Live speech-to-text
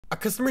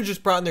customer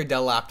just brought in their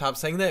Dell laptop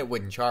saying that it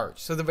wouldn't charge.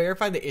 So to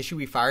verify the issue,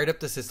 we fired up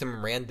the system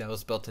and ran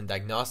Dell's built-in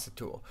diagnostic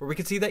tool, where we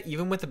could see that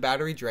even with the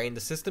battery drain,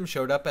 the system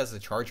showed up as the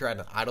charger at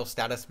an idle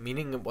status,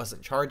 meaning it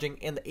wasn't charging,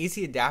 and the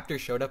AC adapter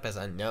showed up as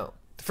unknown.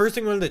 The first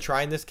thing we wanted to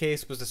try in this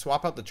case was to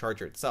swap out the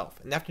charger itself,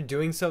 and after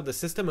doing so, the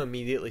system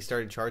immediately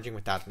started charging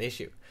without an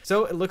issue.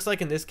 So it looks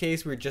like in this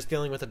case we were just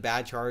dealing with a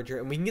bad charger,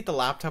 and we can get the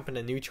laptop and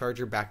a new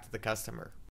charger back to the customer.